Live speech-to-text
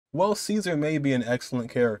While Caesar may be an excellent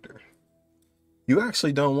character, you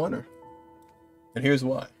actually don't want her. And here's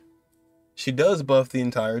why. She does buff the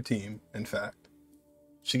entire team, in fact.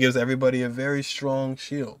 She gives everybody a very strong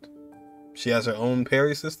shield. She has her own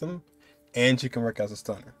parry system, and she can work as a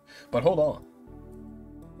stunner. But hold on.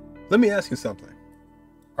 Let me ask you something.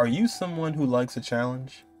 Are you someone who likes a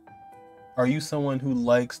challenge? Are you someone who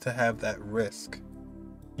likes to have that risk?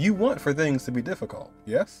 You want for things to be difficult,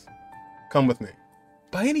 yes? Come with me.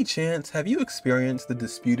 By any chance, have you experienced the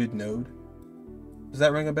Disputed Node? Does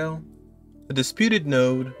that ring a bell? The Disputed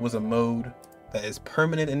Node was a mode that is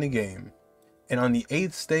permanent in the game, and on the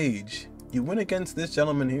 8th stage, you went against this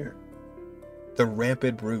gentleman here, the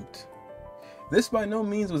Rampant Brute. This by no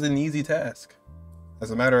means was an easy task.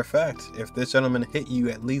 As a matter of fact, if this gentleman hit you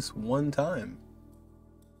at least one time,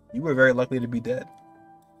 you were very likely to be dead.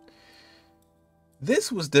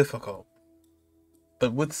 This was difficult,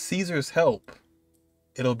 but with Caesar's help,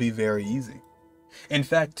 it'll be very easy. In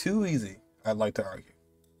fact, too easy, I'd like to argue.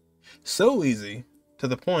 So easy to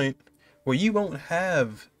the point where you won't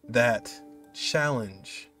have that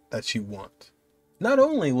challenge that you want. Not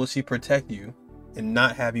only will she protect you and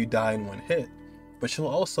not have you die in one hit, but she'll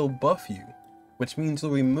also buff you, which means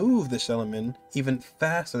you'll remove this element even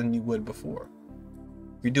faster than you would before.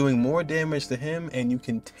 You're doing more damage to him and you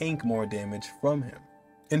can tank more damage from him.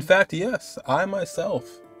 In fact, yes, I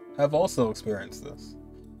myself have also experienced this.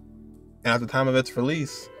 And at the time of its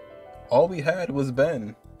release, all we had was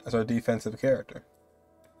Ben as our defensive character.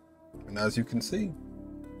 And as you can see,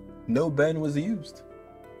 no Ben was used.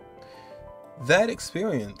 That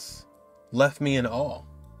experience left me in awe,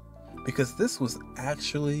 because this was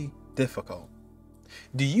actually difficult.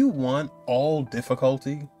 Do you want all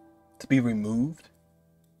difficulty to be removed?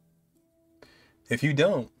 If you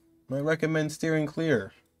don't, I recommend steering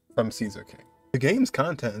clear from Caesar King. The game's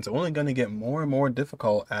content is only going to get more and more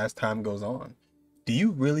difficult as time goes on. Do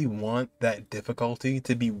you really want that difficulty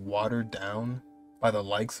to be watered down by the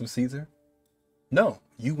likes of Caesar? No,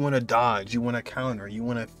 you want to dodge, you want to counter, you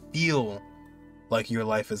want to feel like your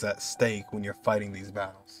life is at stake when you're fighting these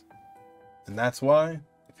battles. And that's why,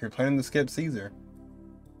 if you're planning to skip Caesar,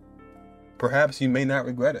 perhaps you may not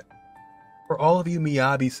regret it. For all of you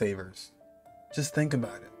Miyabi savers, just think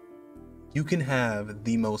about it. You can have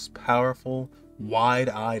the most powerful,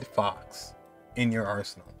 wide-eyed fox in your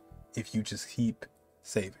arsenal if you just keep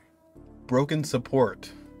saving. Broken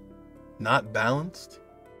support, not balanced,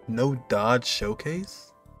 no dodge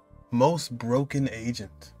showcase, most broken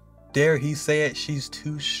agent. Dare he say it, she's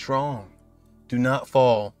too strong. Do not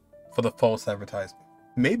fall for the false advertisement.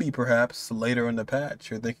 Maybe perhaps later in the patch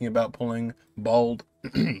you're thinking about pulling bald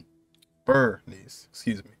Burnice,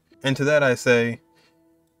 excuse me. And to that I say,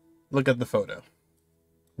 look at the photo.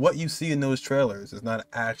 What you see in those trailers is not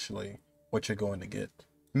actually what you're going to get.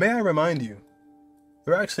 May I remind you,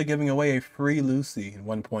 they're actually giving away a free Lucy in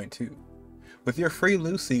 1.2. With your free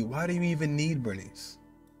Lucy, why do you even need Burnice?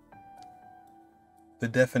 The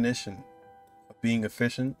definition of being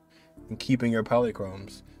efficient and keeping your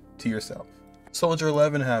polychromes to yourself. Soldier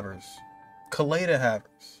 11 havers, Kaleda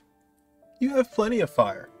havers, you have plenty of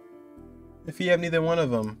fire. If you have neither one of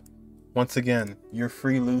them, once again, your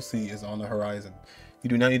free Lucy is on the horizon. You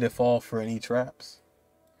do not need to fall for any traps.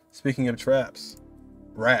 Speaking of traps,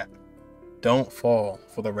 rat. Don't fall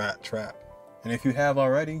for the rat trap. And if you have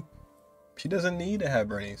already, she doesn't need to have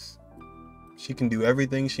Burnice. She can do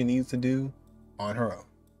everything she needs to do on her own.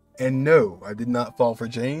 And no, I did not fall for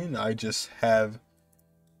Jane. I just have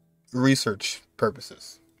research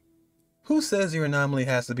purposes. Who says your anomaly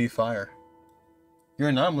has to be fire? Your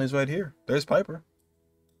anomaly's right here. There's Piper.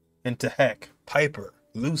 And to heck, Piper,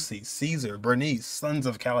 Lucy, Caesar, Burnice, Sons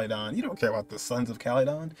of Caledon. You don't care about the Sons of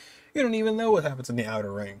Caledon. You don't even know what happens in the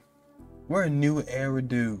Outer Ring. We're a new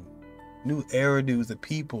Eridu. New Eridu is the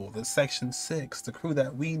people, the Section 6, the crew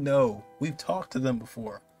that we know. We've talked to them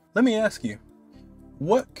before. Let me ask you,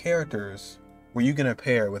 what characters were you going to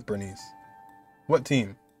pair with Burnice? What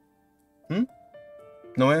team?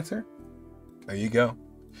 No answer? There you go.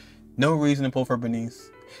 No reason to pull for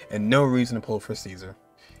Burnice, and no reason to pull for Caesar.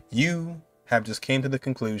 You have just came to the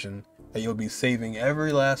conclusion that you'll be saving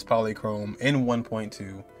every last polychrome in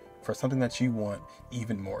 1.2 for something that you want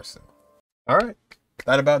even more so. Alright,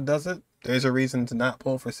 that about does it. There's a reason to not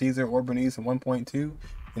pull for Caesar or Burnice in 1.2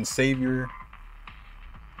 and save your...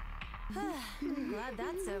 Glad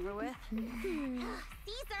that's over with. Caesar,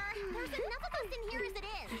 there's enough of us in here as it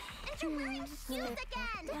is. And you're wearing shoes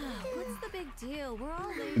again. What's the big deal? We're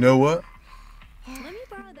all there. You know what? Let me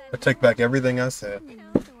borrow that. I take back everything I said.